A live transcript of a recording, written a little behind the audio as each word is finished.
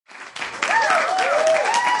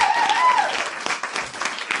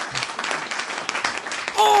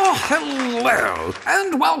Hello,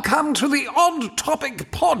 and welcome to the Odd Topic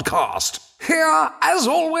Podcast. Here, as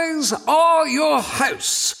always, are your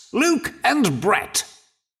hosts, Luke and Brett.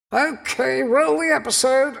 Okay, roll the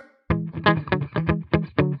episode.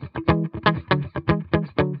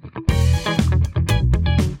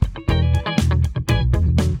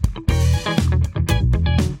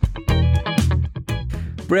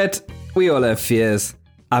 Brett, we all have fears.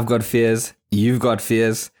 I've got fears. You've got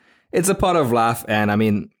fears. It's a part of life, and I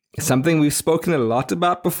mean, something we've spoken a lot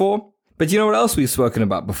about before. But you know what else we've spoken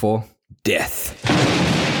about before? Death.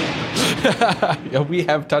 Yeah, we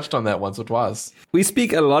have touched on that once or twice. We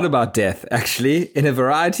speak a lot about death, actually, in a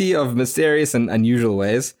variety of mysterious and unusual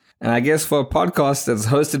ways. And I guess for a podcast that's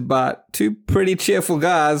hosted by two pretty cheerful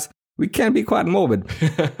guys, we can be quite morbid.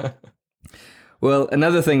 Well,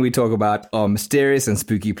 another thing we talk about are mysterious and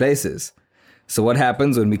spooky places. So what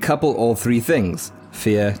happens when we couple all three things?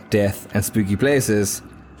 Fear, death, and spooky places?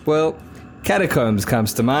 Well, Catacombs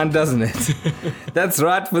comes to mind, doesn't it? That's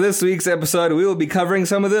right, for this week's episode, we will be covering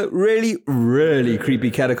some of the really, really creepy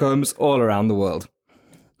catacombs all around the world.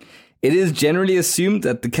 It is generally assumed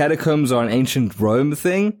that the catacombs are an ancient Rome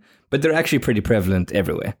thing, but they're actually pretty prevalent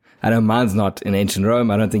everywhere. I know mine's not in ancient Rome.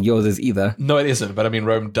 I don't think yours is either. No, it isn't. But I mean,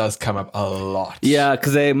 Rome does come up a lot. Yeah,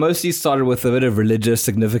 because they mostly started with a bit of religious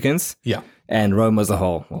significance. Yeah. And Rome was a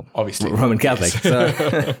whole, well, obviously, Roman Catholic. Yes.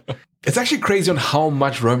 So. It's actually crazy on how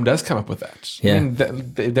much Rome does come up with that. Yeah. I mean,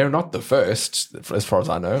 they're not the first, as far as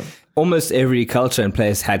I know. Almost every culture and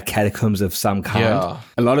place had catacombs of some kind. Yeah.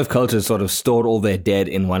 A lot of cultures sort of stored all their dead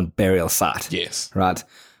in one burial site. Yes. Right.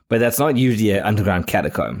 But that's not usually an underground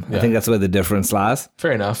catacomb. Yeah. I think that's where the difference lies.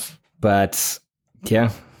 Fair enough. But,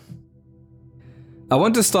 yeah. I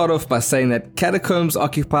want to start off by saying that catacombs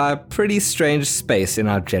occupy a pretty strange space in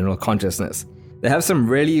our general consciousness. They have some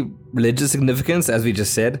really religious significance, as we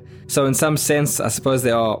just said. So in some sense, I suppose they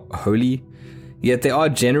are holy. Yet they are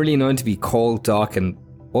generally known to be cold, dark, and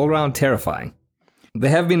all around terrifying. There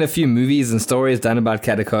have been a few movies and stories done about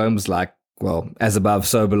catacombs, like, well, As Above,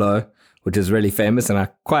 So Below, which is really famous, and I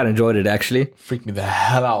quite enjoyed it, actually. Freaked me the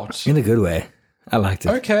hell out. In a good way. I liked it.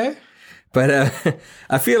 Okay. But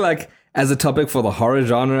I feel like as a topic for the horror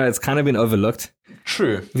genre, it's kind of been overlooked.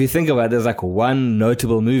 True. If you think about it, there's like one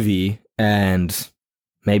notable movie and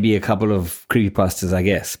maybe a couple of creepypastas, I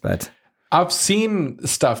guess. But I've seen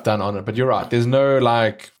stuff done on it, but you're right. There's no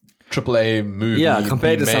like AAA movie. yeah,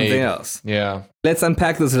 compared to made. something else. Yeah. Let's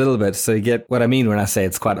unpack this a little bit so you get what I mean when I say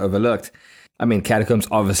it's quite overlooked. I mean, catacombs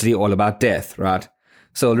obviously all about death, right?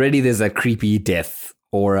 So already there's that creepy death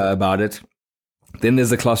aura about it. Then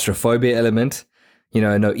there's the claustrophobia element, you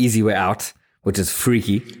know, no easy way out, which is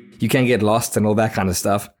freaky. You can get lost and all that kind of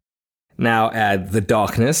stuff. Now add the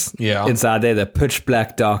darkness. Yeah. Inside there, the pitch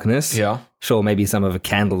black darkness. Yeah. Sure, maybe some of a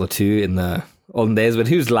candle or two in the olden days, but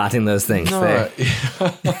who's lighting those things? No.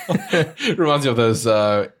 Reminds me of those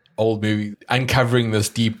old movie, uncovering this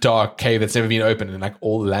deep, dark cave that's never been opened, and like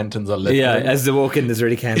all the lanterns are lit. Yeah, as they walk in, there's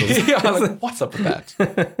already candles. Yeah, I'm like, what's up with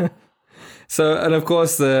that? So, and of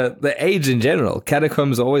course, the age in general,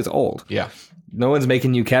 catacombs are always old. Yeah. No one's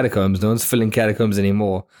making new catacombs. No one's filling catacombs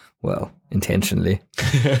anymore. Well, intentionally.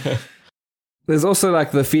 There's also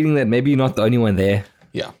like the feeling that maybe you're not the only one there.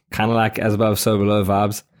 Yeah. Kind of like As Above, So Below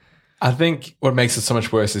vibes. I think what makes it so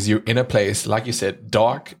much worse is you're in a place, like you said,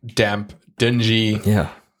 dark, damp, dingy.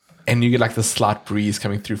 Yeah. And you get like the slight breeze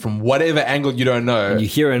coming through from whatever angle you don't know. And you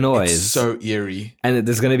hear a noise. It's so eerie. And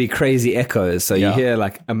there's going to be crazy echoes. So you Yeah. hear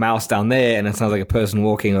like a mouse down there and it sounds like a person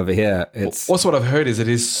walking over here. It's Also, what I've heard is it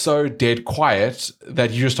is so dead quiet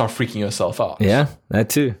that you just start freaking yourself out. Yeah, that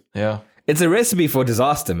too. Yeah. It's a recipe for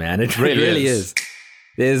disaster, man. It really is.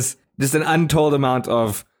 There's just an untold amount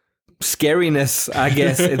of scariness, I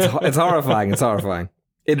guess. It's horrifying. It's horrifying.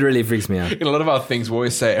 It really freaks me out. In a lot of our things, we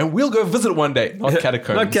always say, and we'll go visit one day. Not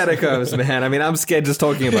catacombs. Not catacombs, man. I mean, I'm scared just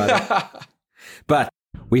talking about it. But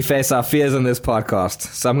we face our fears on this podcast.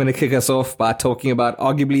 So I'm going to kick us off by talking about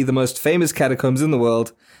arguably the most famous catacombs in the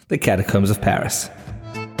world, the Catacombs of Paris.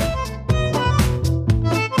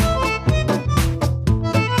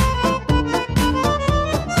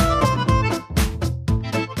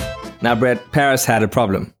 Now, Brett, Paris had a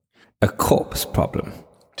problem. A corpse problem.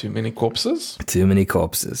 Too many corpses? Too many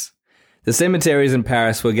corpses. The cemeteries in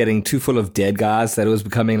Paris were getting too full of dead guys that it was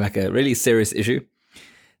becoming like a really serious issue.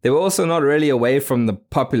 They were also not really away from the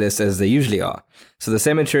populace as they usually are. So the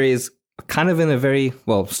cemeteries are kind of in a very,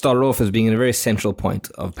 well, started off as being in a very central point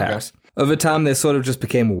of Paris. Okay. Over time, they sort of just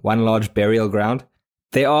became one large burial ground.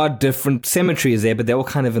 There are different cemeteries there, but they're all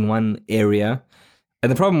kind of in one area.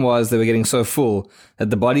 And the problem was they were getting so full that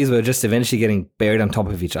the bodies were just eventually getting buried on top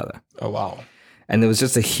of each other. Oh, wow. And there was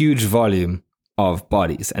just a huge volume of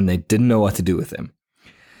bodies, and they didn't know what to do with them.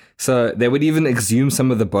 So they would even exhume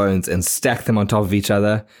some of the bones and stack them on top of each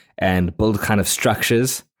other and build kind of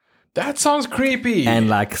structures. That sounds creepy. And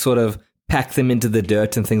like sort of pack them into the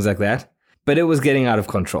dirt and things like that. But it was getting out of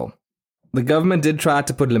control. The government did try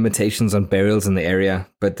to put limitations on burials in the area,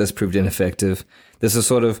 but this proved ineffective. This is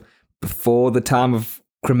sort of before the time of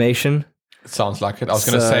cremation. It sounds like it. I was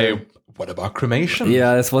going to say, what about cremation?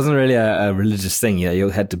 Yeah, this wasn't really a religious thing. You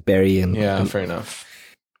had to bury and... Yeah, fair enough.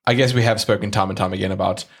 I guess we have spoken time and time again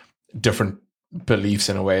about different beliefs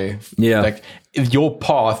in a way. Yeah. Like your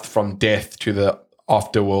path from death to the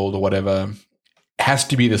afterworld or whatever has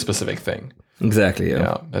to be the specific thing. Exactly,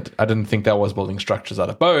 yeah. I didn't think that was building structures out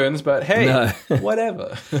of bones, but hey, No.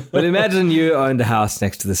 whatever. But imagine you owned a house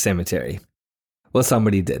next to the cemetery. Well,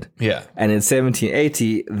 somebody did. Yeah. And in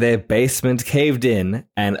 1780, their basement caved in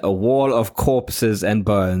and a wall of corpses and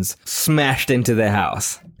bones smashed into their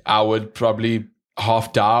house. I would probably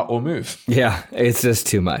half die or move. Yeah, it's just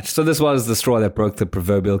too much. So this was the straw that broke the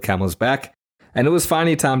proverbial camel's back, and it was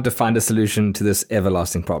finally time to find a solution to this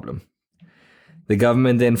everlasting problem. The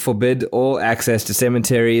government then forbid all access to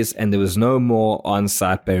cemeteries, and there was no more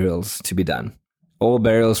on-site burials to be done. All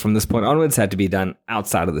burials from this point onwards had to be done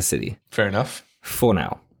outside of the city. Fair enough. For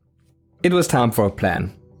now. It was time for a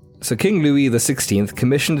plan. So King Louis XVI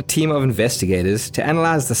commissioned a team of investigators to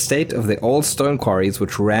analyze the state of the old stone quarries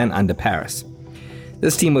which ran under Paris.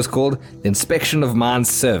 This team was called the Inspection of Mines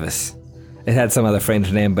Service. It had some other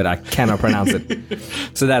French name, but I cannot pronounce it.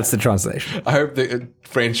 So that's the translation. I hope the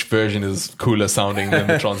French version is cooler sounding than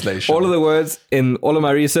the translation. All of the words in all of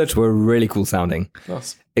my research were really cool sounding.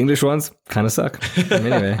 Nice. English ones kind of suck.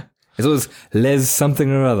 Anyway, it was les something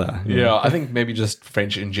or other. Yeah, I think maybe just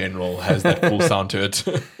French in general has that cool sound to it.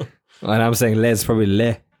 And I'm saying les, probably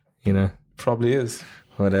le, Probably is.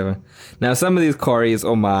 Whatever. Now, some of these quarries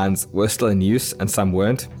or mines were still in use and some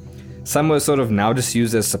weren't. Some were sort of now just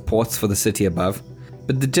used as supports for the city above.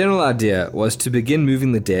 But the general idea was to begin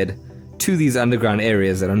moving the dead to these underground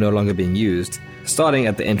areas that are no longer being used, starting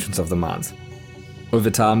at the entrance of the mines. Over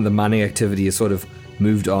time, the mining activity has sort of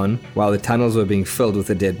moved on, while the tunnels were being filled with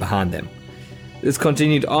the dead behind them. This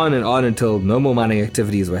continued on and on until no more mining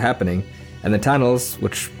activities were happening, and the tunnels,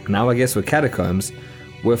 which now I guess were catacombs,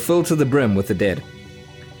 were filled to the brim with the dead.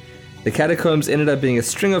 The catacombs ended up being a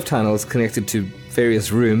string of tunnels connected to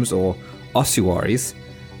various rooms or ossuaries,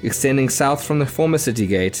 extending south from the former city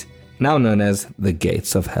gate, now known as the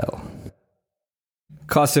Gates of Hell.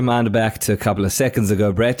 Cast your mind back to a couple of seconds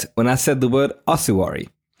ago, Brett, when I said the word ossuary.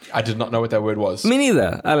 I did not know what that word was. Me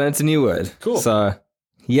neither. I learned a new word. Cool. So,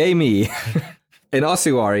 yay me. An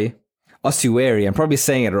ossuary, I'm probably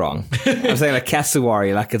saying it wrong. I'm saying a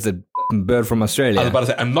cassowary like it's a bird from Australia. I was about to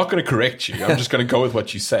say, I'm not going to correct you. I'm just going to go with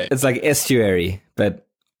what you say. It's like estuary, but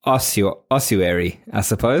ossuary, I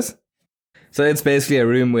suppose. So it's basically a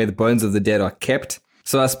room where the bones of the dead are kept.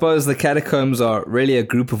 So I suppose the catacombs are really a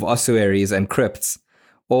group of ossuaries and crypts,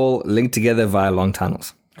 all linked together via long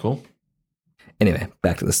tunnels. Cool. Anyway,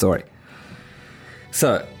 back to the story.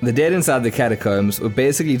 So, the dead inside the catacombs were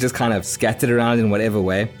basically just kind of scattered around in whatever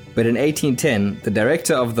way, but in 1810, the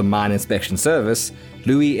director of the Mine Inspection Service,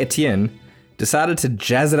 Louis Etienne, decided to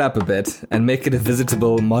jazz it up a bit and make it a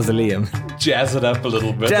visitable mausoleum. Jazz it up a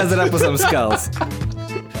little bit. Jazz it up with some skulls.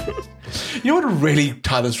 You know what would really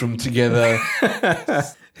tie this room together?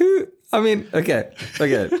 Okay.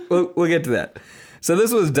 We'll get to that. So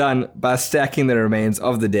this was done by stacking the remains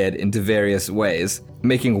of the dead into various ways,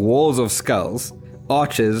 making walls of skulls,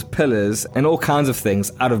 arches, pillars, and all kinds of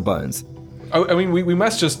things out of bones. Oh, I mean, we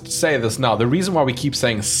must just say this now. The reason why we keep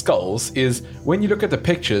saying skulls is when you look at the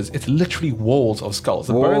pictures, it's literally walls of skulls.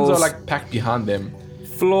 The bones are like packed behind them.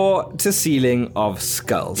 Floor to ceiling of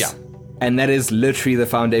skulls. Yeah. And that is literally the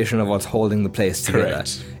foundation of what's holding the place together.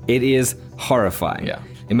 Correct. It is horrifying. Yeah.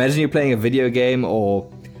 Imagine you're playing a video game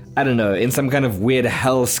or, I don't know, in some kind of weird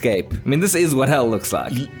hellscape. I mean, this is what hell looks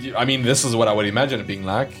like. I mean, this is what I would imagine it being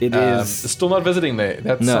like. It is. Still not visiting there.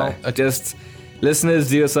 Just listeners,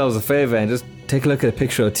 do yourselves a favor and just take a look at a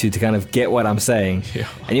picture or two to kind of get what I'm saying. Yeah.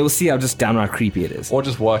 And you'll see how just downright creepy it is. Or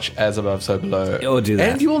just watch As Above, So Below. Or do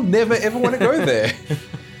that. And you will never, ever want to go there.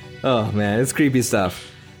 Oh, man, it's creepy stuff.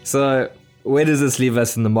 So, where does this leave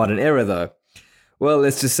us in the modern era, though? Well,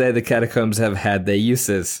 let's just say the catacombs have had their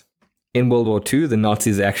uses. In World War II, the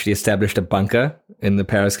Nazis actually established a bunker in the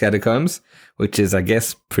Paris catacombs, which is, I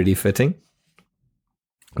guess, pretty fitting.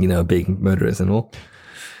 You know, being murderers and all.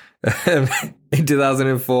 In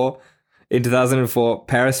 2004,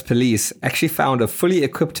 Paris police actually found a fully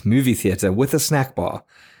equipped movie theater with a snack bar,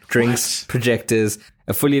 drinks, projectors,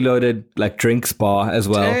 a fully loaded drinks bar as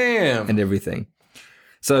well, Damn. and everything.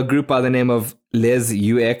 So a group by the name of Les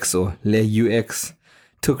UX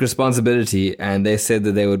took responsibility, and they said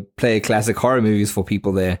that they would play classic horror movies for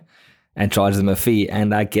people there and charge them a fee.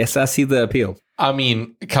 And I guess I see the appeal. I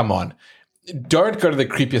mean, come on. Don't go to the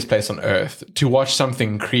creepiest place on earth to watch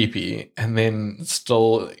something creepy and then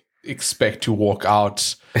still expect to walk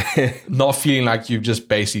out not feeling like you've just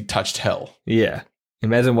basically touched hell. Yeah.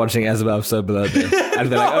 Imagine watching As Above, So Below there.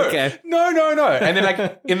 And they're like, okay. No. And then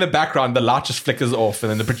like in the background, the light just flickers off and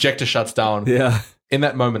then the projector shuts down. Yeah. In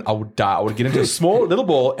that moment, I would die. I would get into a small little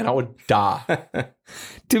ball and I would die.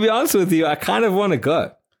 To be honest with you, I kind of want to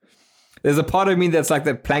go. There's a part of me that's like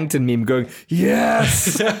that plankton meme going,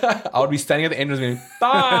 yes! I would be standing at the entrance going,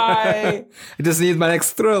 bye! I just need my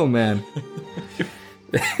next thrill, man.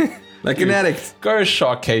 Like an addict. Go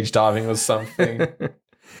shark cage diving or something.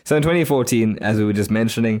 So in 2014, as we were just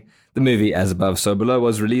mentioning, the movie As Above, So Below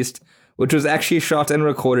was released, which was actually shot and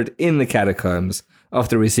recorded in the catacombs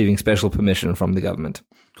after receiving special permission from the government.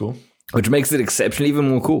 Cool. Which makes it exceptionally even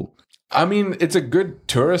more cool. I mean, it's a good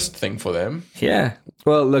tourist thing for them. Yeah.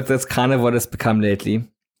 Well, look, that's kind of what it's become lately.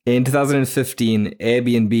 In 2015,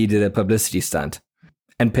 Airbnb did a publicity stunt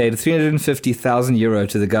and paid €350,000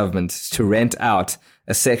 to the government to rent out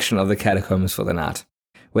a section of the catacombs for the night,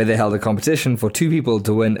 where they held a competition for 2 people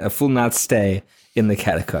to win a full night's stay in the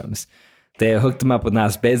catacombs. They hooked them up with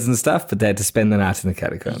nice beds and stuff, but they had to spend the night in the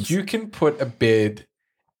catacombs. You can put a bed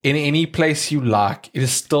in any place you like. It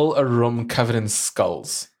is still a room covered in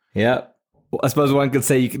skulls. Yeah. Well, I suppose one could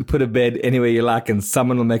say you can put a bed anywhere you like and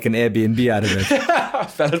someone will make an Airbnb out of it.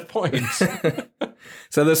 Valid point.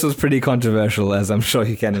 So this was pretty controversial, as I'm sure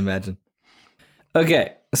you can imagine.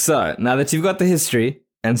 Okay, so now that you've got the history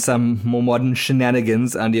and some more modern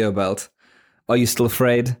shenanigans under your belt, are you still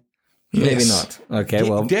afraid? Maybe Yes. not. Okay,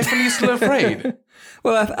 well. Definitely still afraid.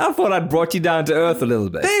 Well, I thought I'd brought you down to earth a little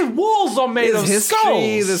bit. Their walls are made There's of history,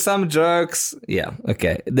 skulls. there's some jokes. Yeah,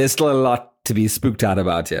 okay. There's still a lot to be spooked out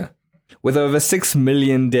about here. With over 6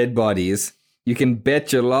 million dead bodies, you can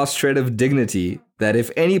bet your last shred of dignity that if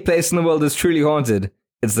any place in the world is truly haunted,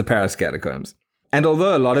 it's the Paris catacombs. And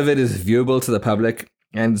although a lot of it is viewable to the public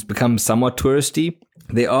and it's become somewhat touristy,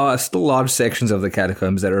 there are still large sections of the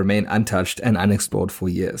catacombs that remain untouched and unexplored for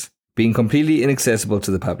years, being completely inaccessible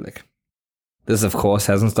to the public. This, of course,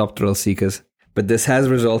 hasn't stopped thrill seekers, but this has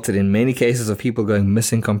resulted in many cases of people going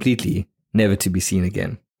missing completely, never to be seen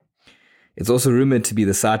again. It's also rumored to be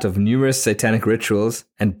the site of numerous satanic rituals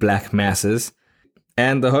and black masses,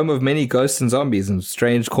 and the home of many ghosts and zombies and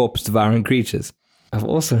strange corpse-devouring creatures. I've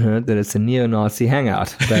also heard that it's a neo-Nazi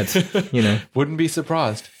hangout, but, you know. Wouldn't be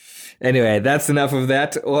surprised. Anyway, that's enough of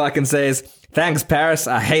that. All I can say is, thanks, Paris,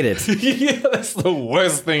 I hate it. Yeah, that's the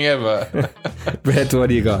worst thing ever. Brett, what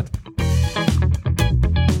do you got?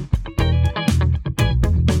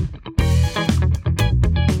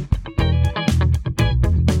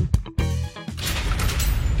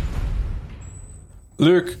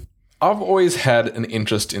 Luke, I've always had an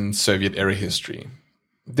interest in Soviet-era history.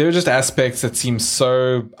 There are just aspects that seem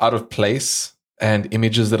so out of place and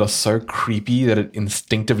images that are so creepy that it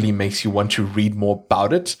instinctively makes you want to read more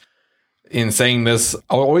about it. In saying this,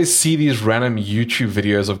 I'll always see these random YouTube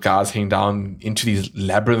videos of guys heading down into these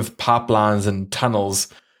labyrinth pipelines and tunnels.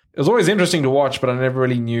 It was always interesting to watch, but I never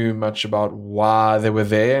really knew much about why they were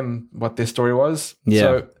there and what their story was. Yeah.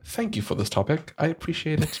 So thank you for this topic. I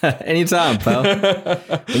appreciate it. Anytime, pal.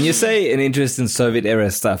 When you say an interest in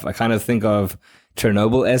Soviet-era stuff, I kind of think of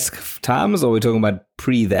Chernobyl-esque times, or we're talking about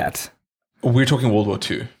pre that? We're talking World War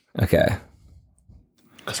II. Okay.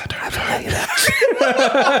 Because I don't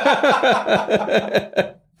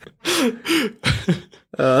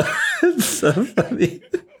know. It's so funny.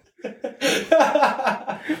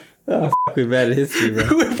 Oh, fuck, we're bad at history,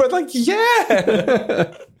 bro. But like,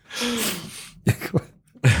 yeah.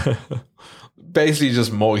 Basically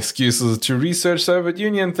just more excuses to research Soviet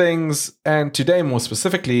Union things, and today more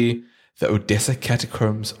specifically, the Odessa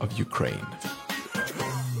catacombs of Ukraine.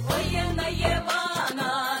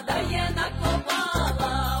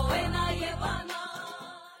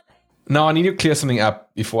 Now, I need to clear something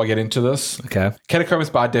up before I get into this. Okay. Catacombs,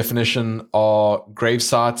 by definition, are grave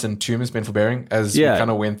sites and tombs meant for burying, as we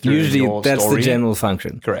kind of went through usually in your that's story. the general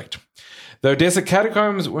function. Correct. The Odessa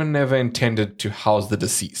catacombs were never intended to house the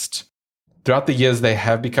deceased. Throughout the years, they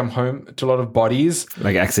have become home to a lot of bodies.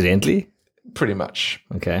 Like accidentally? Pretty much.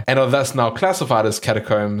 Okay. And are thus now classified as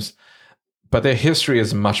catacombs, but their history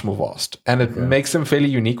is much more vast. And it makes them fairly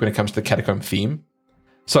unique when it comes to the catacomb theme.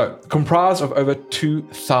 So, comprised of over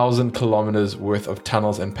 2,000 kilometers worth of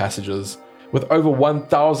tunnels and passages, with over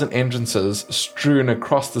 1,000 entrances strewn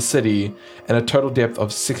across the city and a total depth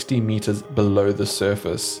of 60 meters below the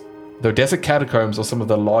surface. The Odessa catacombs are some of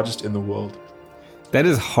the largest in the world. That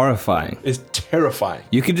is horrifying. It's terrifying.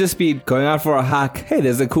 You could just be going out for a hike. Hey,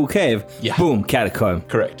 there's a cool cave. Yeah. Boom, catacomb.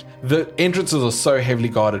 Correct. The entrances are so heavily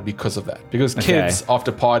guarded because of that. Because kids,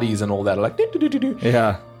 after parties and all that, are like, do.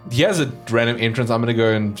 Yeah. He has a random entrance I'm going to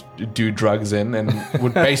go and do drugs in and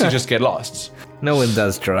would basically just get lost. No one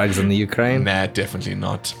does drugs in the Ukraine. Nah, definitely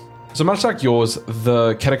not. So much like yours,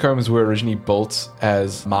 the catacombs were originally built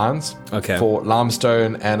as mines for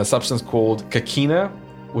limestone and a substance called kakina,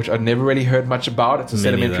 which I've never really heard much about. It's a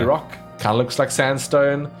sedimentary rock. Kind of looks like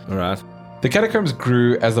sandstone. All right. The catacombs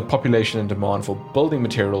grew as the population and demand for building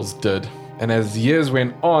materials did. And as years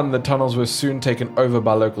went on, the tunnels were soon taken over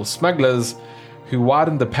by local smugglers who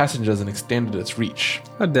widened the passages and extended its reach.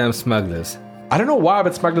 Oh, damn smugglers. I don't know why,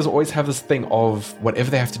 but smugglers always have this thing of whatever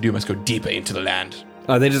they have to do must go deeper into the land.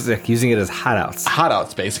 Oh, they're just like using it as hideouts.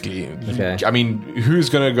 Hideouts, basically. Okay. I mean, who's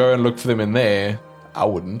going to go and look for them in there? I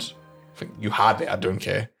wouldn't. You hide there, I don't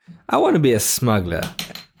care. I want to be a smuggler.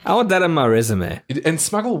 I want that on my resume. And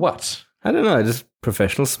smuggle what? I don't know, just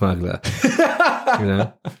professional smuggler. You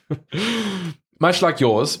know? Much like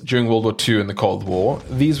yours, during World War II and the Cold War,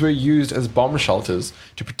 these were used as bomb shelters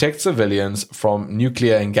to protect civilians from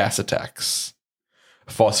nuclear and gas attacks.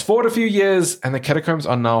 Fast forward a few years, and the catacombs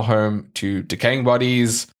are now home to decaying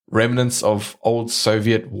bodies, remnants of old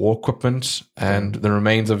Soviet war equipment, and the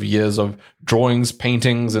remains of years of drawings,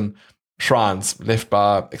 paintings, and shrines left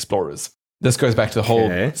by explorers. This goes back to the whole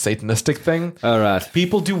Satanistic thing. All right.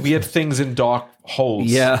 People do weird things in dark holes.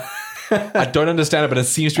 Yeah. I don't understand it, but it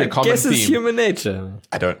seems to be a common theme. I guess it's human nature.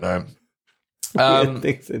 I don't know. Weird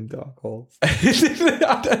things in dark holes.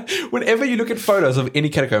 Whenever you look at photos of any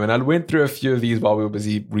catacomb, and I went through a few of these while we were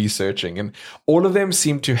busy researching, and all of them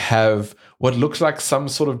seem to have what looks like some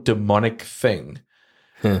sort of demonic thing.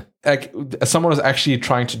 Like someone was actually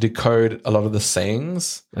trying to decode a lot of the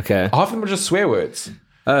sayings. Okay. Half of them are just swear words.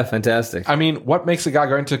 Oh, fantastic. I mean, what makes a guy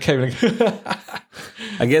go into a cave?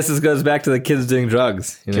 I guess this goes back to the kids doing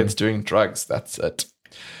drugs. You know? Kids doing drugs, that's it.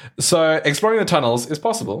 So exploring the tunnels is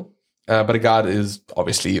possible. But a guide is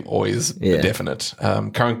obviously always definite.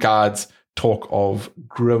 Current guides talk of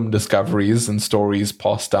grim discoveries and stories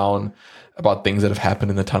passed down about things that have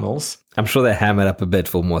happened in the tunnels. I'm sure they ham it up a bit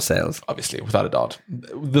for more sales. Obviously, without a doubt.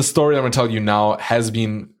 The story I'm going to tell you now has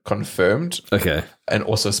been confirmed. Okay. And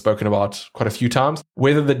also spoken about quite a few times.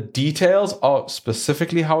 Whether the details are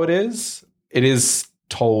specifically how it is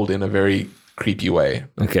told in a very creepy way.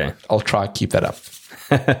 Okay. I'll try to keep that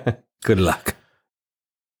up. Good luck.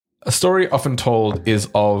 A story often told is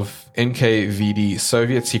of NKVD,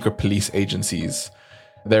 Soviet secret police agencies.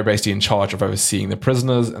 They're basically in charge of overseeing the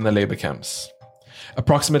prisoners and the labor camps.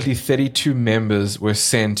 Approximately 32 members were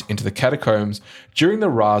sent into the catacombs during the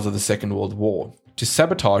rise of the Second World War to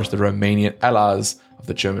sabotage the Romanian allies of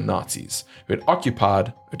the German Nazis, who had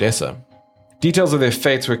occupied Odessa. Details of their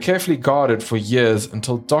fates were carefully guarded for years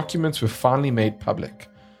until documents were finally made public.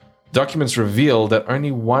 Documents reveal that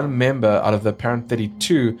only one member out of the apparent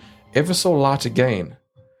 32 ever saw light again.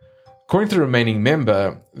 According to the remaining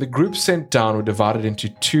member, the groups sent down were divided into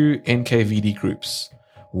two NKVD groups,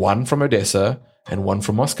 one from Odessa and one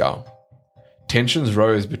from Moscow. Tensions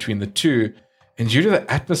rose between the two, and due to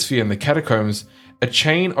the atmosphere in the catacombs, a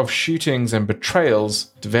chain of shootings and betrayals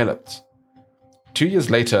developed. 2 years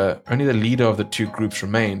later, only the leader of the two groups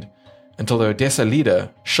remained, until the Odessa leader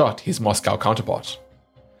shot his Moscow counterpart.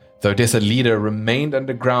 The Odessa leader remained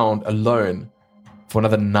underground alone for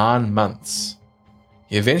another 9 months.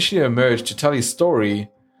 He eventually emerged to tell his story,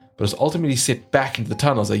 but was ultimately sent back into the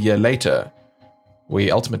tunnels a year later, where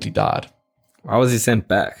he ultimately died. Why was he sent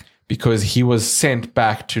back? Because he was sent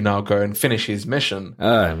back to now go and finish his mission.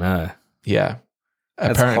 Oh, no. Yeah.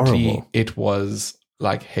 That's Apparently, horrible. it was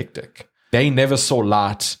like hectic. They never saw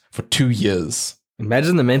light for 2 years.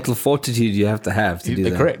 Imagine the mental fortitude you have to do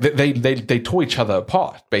that. Correct. They tore each other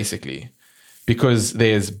apart, basically, because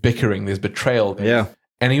there's bickering, there's betrayal. Yeah.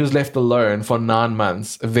 And he was left alone for 9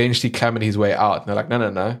 months, eventually clambered his way out. And they're like,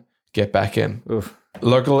 no, get back in. Oof.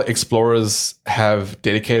 Local explorers have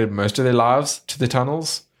dedicated most of their lives to the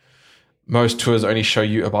tunnels. Most tours only show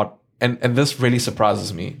you about, and this really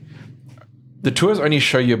surprises me, the tours only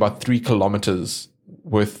show you about 3 kilometers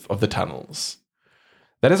worth of the tunnels.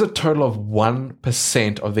 That is a total of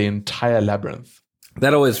 1% of the entire labyrinth.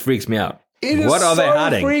 That always freaks me out. What are they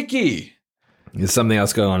hiding? Freaky. There's something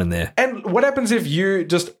else going on in there. And what happens if you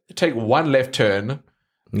just take one left turn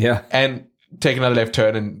and take another left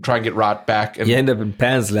turn and try and get right back? And you end up in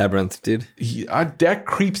Pan's Labyrinth, dude. That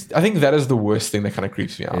creeps. I think that is the worst thing that kind of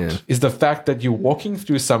creeps me out, is the fact that you're walking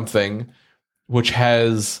through something which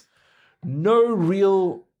has no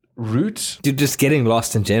real route. Dude, just getting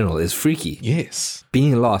lost in general is freaky. Yes.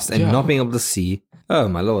 Being lost and not being able to see. Oh,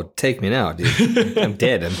 my Lord, take me now, dude. I'm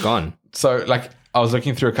dead. I'm gone. So, like, I was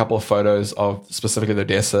looking through a couple of photos of specifically the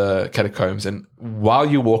Odessa catacombs, and while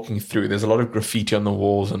you're walking through, there's a lot of graffiti on the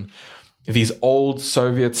walls and these old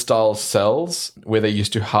Soviet-style cells where they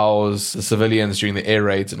used to house the civilians during the air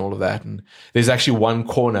raids and all of that. And there's actually one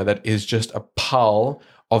corner that is just a pile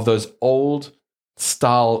of those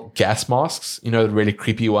old-style gas masks, you know, the really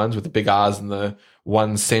creepy ones with the big eyes and the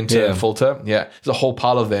one center filter. Yeah, there's a whole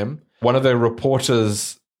pile of them. One of the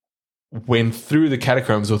reporters went through the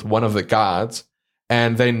catacombs with one of the guards,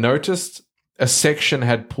 and they noticed a section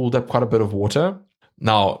had pulled up quite a bit of water.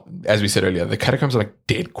 Now, as we said earlier, the catacombs are like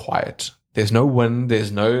dead quiet. There's no wind,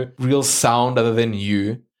 there's no real sound other than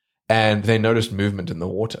you, and they noticed movement in the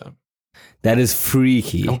water. That is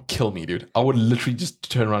freaky. That would kill me, dude. I would literally just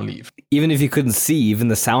turn around and leave. Even if you couldn't see, even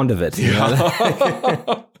the sound of it. You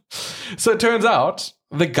know? So it turns out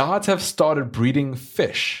the guards have started breeding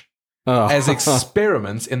fish as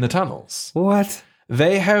experiments in the tunnels. What?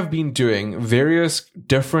 They have been doing various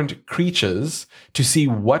different creatures to see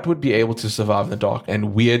what would be able to survive in the dark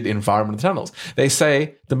and weird environment of the tunnels. They say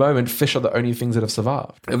at the moment fish are the only things that have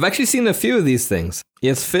survived. I've actually seen a few of these things.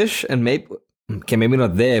 Yes, fish and maybe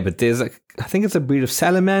not there, but there's like, I think it's a breed of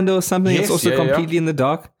salamander or something. Yes, it's also completely in the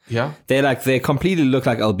dark. Yeah. They completely look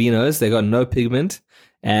like albinos. They got no pigment.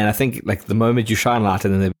 And I think like the moment you shine light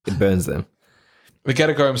on them, it burns them. The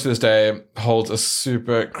catacombs to this day holds a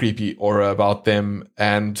super creepy aura about them,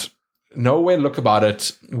 and no way to look about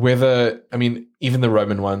it. Whether, I mean, even the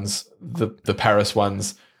Roman ones, the Paris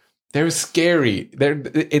ones, they're scary.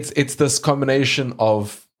 It's this combination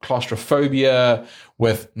of claustrophobia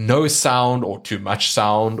with no sound or too much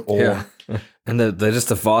sound, or and they're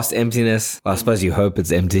just a vast emptiness. Well, I suppose you hope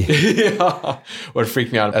it's empty. yeah. What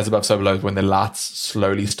freaked me out as above so below when the lights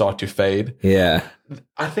slowly start to fade. Yeah.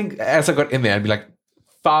 I think as I got in there, I'd be like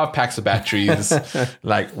 5 packs of batteries,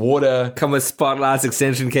 like water. Come with spotlights,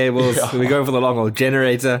 extension cables. Yeah. We go for the long haul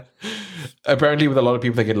generator. Apparently, with a lot of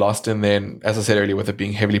people that get lost in there, and as I said earlier, with it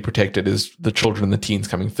being heavily protected, is the children and the teens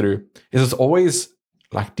coming through. Is it's always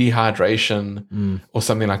like dehydration or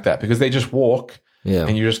something like that, because they just walk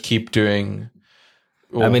and you just keep doing.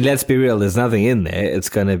 I mean, let's be real. There's nothing in there. It's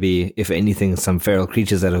going to be, if anything, some feral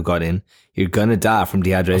creatures that have got in. You're going to die from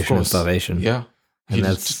dehydration and starvation. Yeah. And you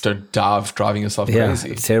just don't dive driving yourself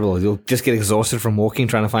crazy. It's terrible. You'll just get exhausted from walking,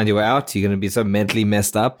 trying to find your way out. You're going to be so mentally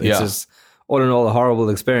messed up. It's just, all in all, a horrible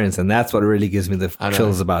experience. And that's what really gives me the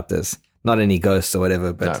chills about this. Not any ghosts or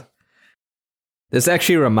whatever, but this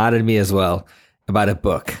actually reminded me as well about a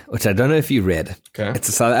book, which I don't know if you read. Okay. It's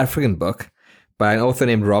a South African book by an author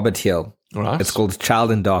named Robert Hill. Right. It's called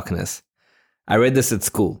Child in Darkness. I read this at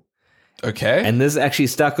school. Okay. And this actually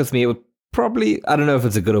stuck with me. It would probably, I don't know if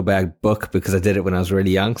it's a good or bad book because I did it when I was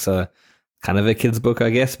really young. So kind of a kid's book,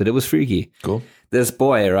 I guess, but it was freaky. Cool. This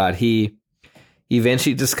boy, right, he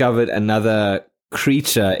eventually discovered another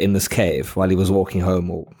creature in this cave while he was walking home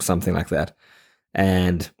or something like that.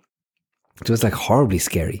 And it was like horribly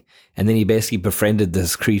scary. And then he basically befriended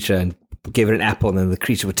this creature and gave it an apple, and then the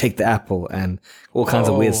creature would take the apple and all kinds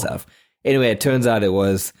of weird stuff. Anyway, it turns out it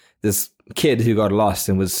was this kid who got lost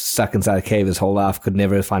and was stuck inside a cave his whole life, could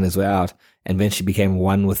never find his way out, and eventually became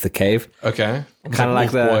one with the cave. Okay. Kind of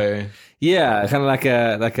like boy. Yeah, kind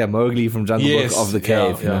of like a Mowgli from Jungle Book of the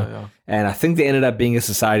cave. Yeah. And I think they ended up being a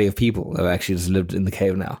society of people that actually just lived in the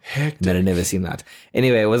cave now. Hectic. And that had never seen that.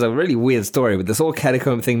 Anyway, it was a really weird story, but this whole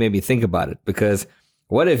catacomb thing made me think about it, because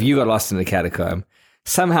what if you got lost in a catacomb,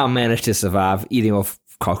 somehow managed to survive eating off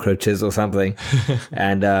cockroaches or something,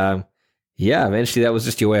 and eventually that was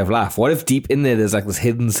just your way of life. What if deep in there's like this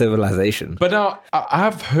hidden civilization? But now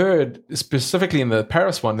I've heard specifically in the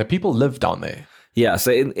Paris one that people live down there. Yeah,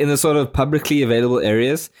 so in the sort of publicly available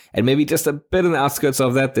areas, and maybe just a bit on the outskirts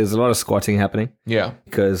of that, there's a lot of squatting happening. Yeah.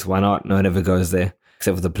 Because why not? No one ever goes there,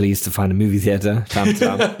 except for the police to find a movie theater time to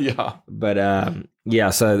time. Yeah. But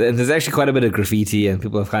so there's actually quite a bit of graffiti, and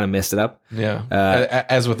people have kind of messed it up. Yeah.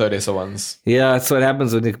 As with Odessa ones. Yeah, that's what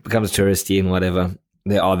happens when it becomes touristy and whatever.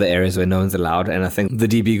 There are the areas where no one's allowed, and I think the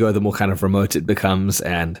deeper you go, the more kind of remote it becomes,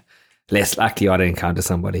 and less likely you are to encounter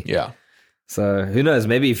somebody. Yeah. So who knows?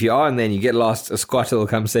 Maybe if you are and then you get lost, a squatter will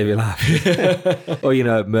come save your life, or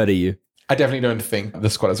murder you. I definitely don't think the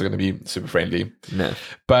squatters are going to be super friendly. No,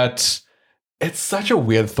 but it's such a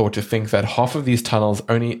weird thought to think that half of these tunnels,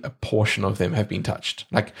 only a portion of them have been touched.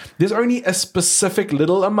 Like, there's only a specific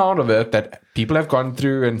little amount of it that people have gone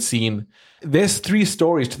through and seen. There's 3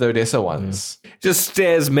 stories to the Odessa ones. just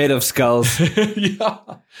stairs made of skulls. Yeah.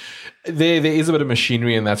 There is a bit of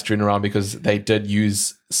machinery and that's strewn around because they did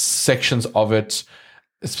use sections of it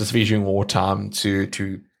specifically during wartime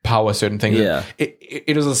to power certain things. Yeah.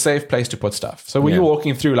 It was a safe place to put stuff. So when you're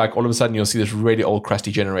walking through, like all of a sudden you'll see this really old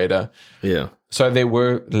crusty generator. Yeah. So there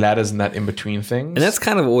were ladders and that in between things. And that's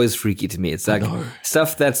kind of always freaky to me. It's like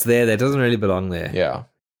stuff that's there that doesn't really belong there. Yeah.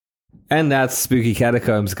 And that's Spooky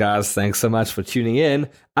Catacombs, guys. Thanks so much for tuning in.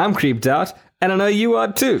 I'm creeped out, and I know you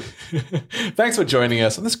are too. Thanks for joining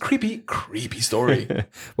us on this creepy story.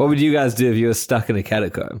 What would you guys do if you were stuck in a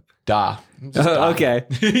catacomb? Die. Just die. Okay.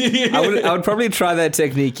 I would probably try that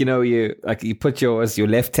technique, you put your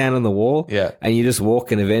left hand on the wall, and you just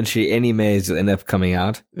walk, and eventually any maze will end up coming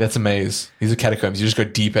out. That's a maze. These are catacombs. You just go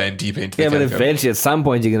deeper and deeper into the catacomb. catacomb. But eventually at some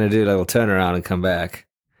point you're going to do like a turn around and come back.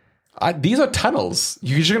 These are tunnels.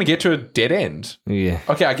 You're just going to get to a dead end. Yeah.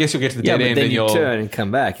 Okay, I guess you'll get to the dead end then and you you'll turn and come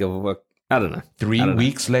back. You'll work. I don't know. 3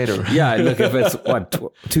 weeks later. Yeah, look, if it's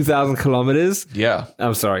 2,000 kilometers. Yeah.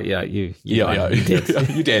 I'm sorry. Yeah, you did.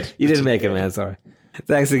 You did. You didn't make it, man. Sorry.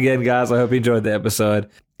 Thanks again, guys. I hope you enjoyed the episode.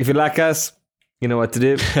 If you like us, you know what to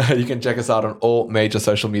do. You can check us out on all major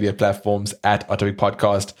social media platforms at Autopic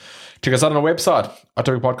Podcast. Check us out on our website,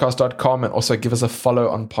 autopicpodcast.com, and also give us a follow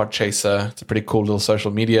on Podchaser. It's a pretty cool little social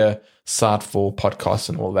media site for podcasts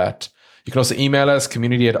and all that. You can also email us,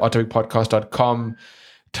 community@autopicpodcast.com.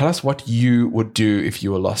 Tell us what you would do if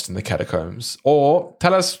you were lost in the catacombs. Or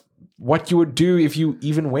tell us what you would do if you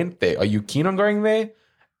even went there. Are you keen on going there?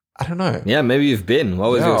 I don't know. Yeah, maybe you've been. What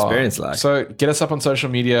was your experience like? So get us up on social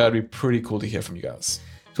media. It'd be pretty cool to hear from you guys.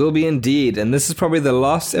 It will be indeed. And this is probably the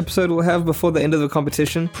last episode we'll have before the end of the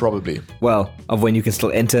competition. Probably. Well, of when you can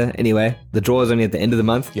still enter anyway. The draw is only at the end of the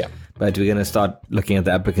month. Yeah. But we're going to start looking at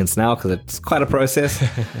the applicants now because it's quite a process.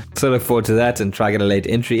 So look forward to that and try to get a late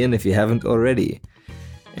entry in if you haven't already.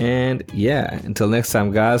 And yeah, until next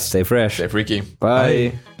time, guys, stay fresh. Stay freaky.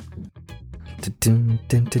 Bye. It's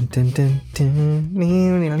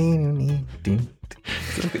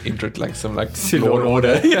like the intro to like some like Law and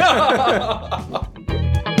Order.